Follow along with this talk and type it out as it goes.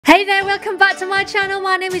Hey there, welcome back to my channel.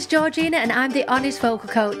 My name is Georgina and I'm the Honest Vocal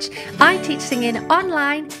Coach. I teach singing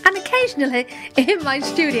online and occasionally in my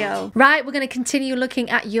studio. Right, we're going to continue looking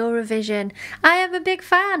at Eurovision. I am a big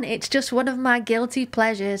fan. It's just one of my guilty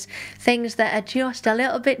pleasures. Things that are just a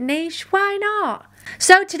little bit niche, why not?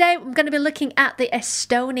 So today I'm going to be looking at the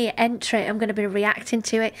Estonia entry. I'm going to be reacting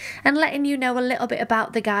to it and letting you know a little bit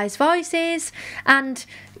about the guys' voices. And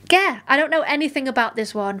yeah, I don't know anything about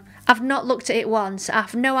this one. I've not looked at it once. I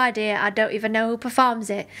have no idea. I don't even know who performs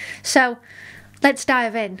it. So let's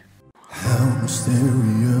dive in. How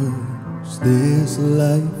mysterious this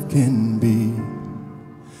life can be,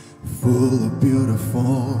 full of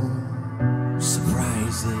beautiful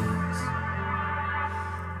surprises.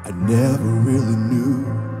 I never really knew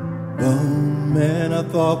the man I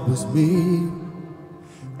thought was me.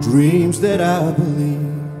 Dreams that I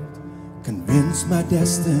believed convinced my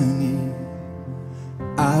destiny.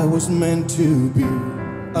 I was meant to be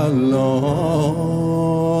alone.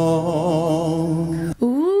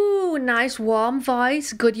 Ooh, nice warm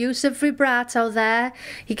voice. Good use of vibrato there.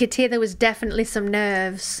 You could hear there was definitely some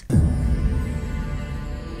nerves. But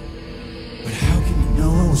how can you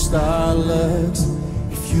know how a star looks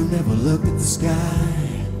if you never looked at the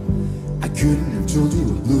sky? I couldn't have told you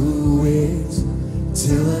what blue is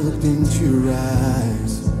till I looked into your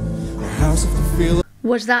eyes. Or how's it to feel?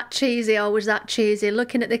 Was that cheesy or was that cheesy?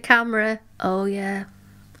 Looking at the camera, oh yeah.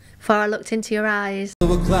 Before I looked into your eyes. A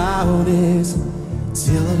cloud is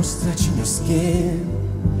till I was touching your skin.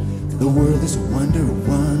 The world is a wonder of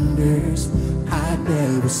wonders I'd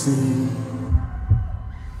never seen.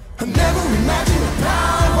 I never imagined the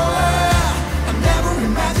power, I never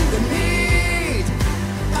imagined the need,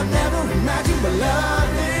 I never imagined what love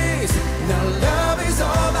is. Now love is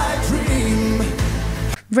all I dream.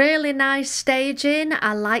 Really nice staging.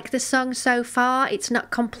 I like the song so far. It's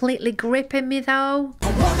not completely gripping me though.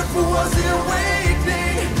 How wonderful was the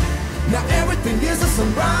awakening. Now everything is a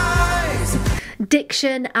sunrise.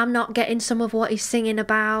 Diction, I'm not getting some of what he's singing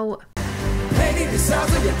about. Painting the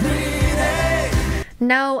sounds of your breathing.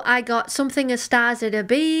 No, I got something as stars at a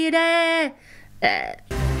beat. Caught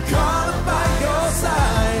up by your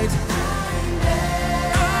side.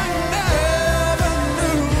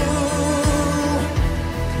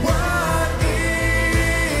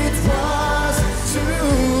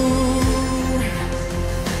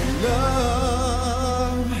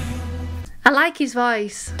 I like his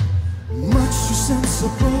voice. Much too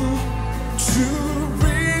sensible, too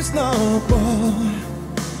reasonable,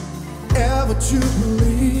 ever to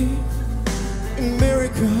believe in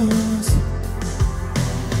miracles.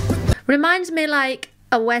 Reminds me like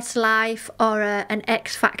a Westlife or an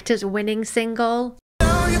X Factor's winning single.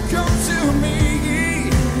 Now you come to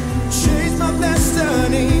me, change my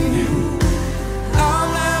destiny.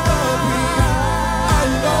 I'll never be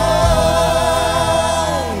alone.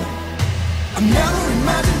 I never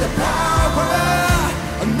imagined the power,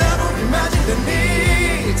 I never imagined the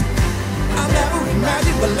need, I never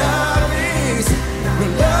imagined what love is.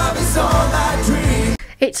 When love is all I dream.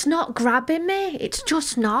 It's not grabbing me, it's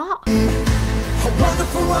just not. How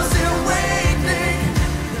wonderful was the awakening.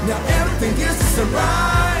 Now everything is a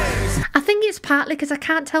sunrise. I think it's partly because I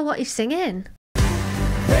can't tell what he's singing.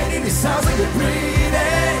 Painting the sounds of your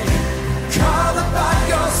breathing. Caught up by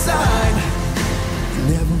your side. I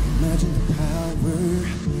never imagined the power,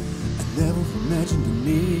 I never imagined the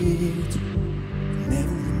need, I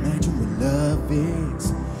never imagined what love is.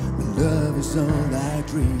 When love is all I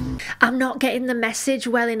dream. I'm not getting the message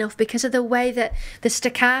well enough because of the way that the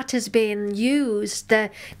staccato's being used. The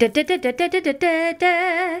da da da da da da da da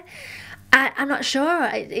da. I'm not sure.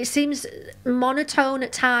 It seems monotone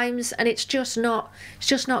at times, and it's just not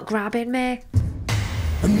grabbing me.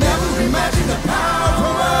 I never imagined the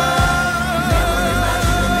power.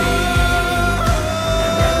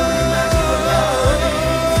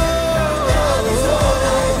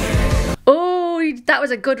 That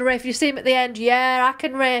was a good riff. You see him at the end. Yeah, I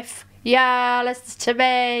can riff. Yeah, listen to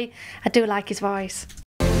me. I do like his voice.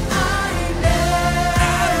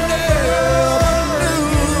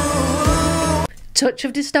 Touch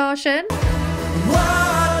of distortion.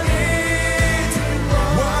 What it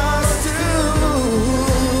was to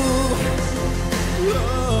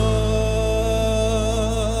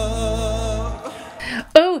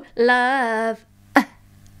love. Oh, love.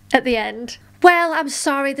 At the end. Well, I'm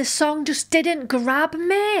sorry, the song just didn't grab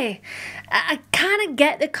me. I kind of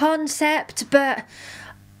get the concept, but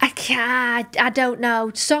I don't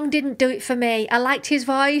know. Song didn't do it for me. I liked his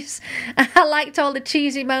voice. I liked all the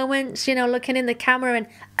cheesy moments, you know, looking in the camera and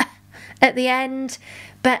at the end.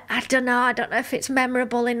 But I don't know if it's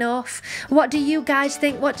memorable enough. What do you guys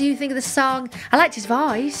think? What do you think of the song? I liked his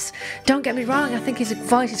voice. Don't get me wrong, I think his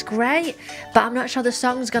voice is great, but I'm not sure the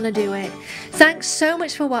song's gonna do it. Thanks so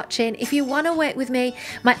much for watching. If you want to work with me,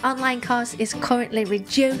 my online course is currently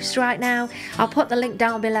reduced right now. I'll put the link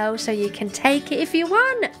down below so you can take it if you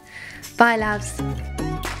want. Bye, loves.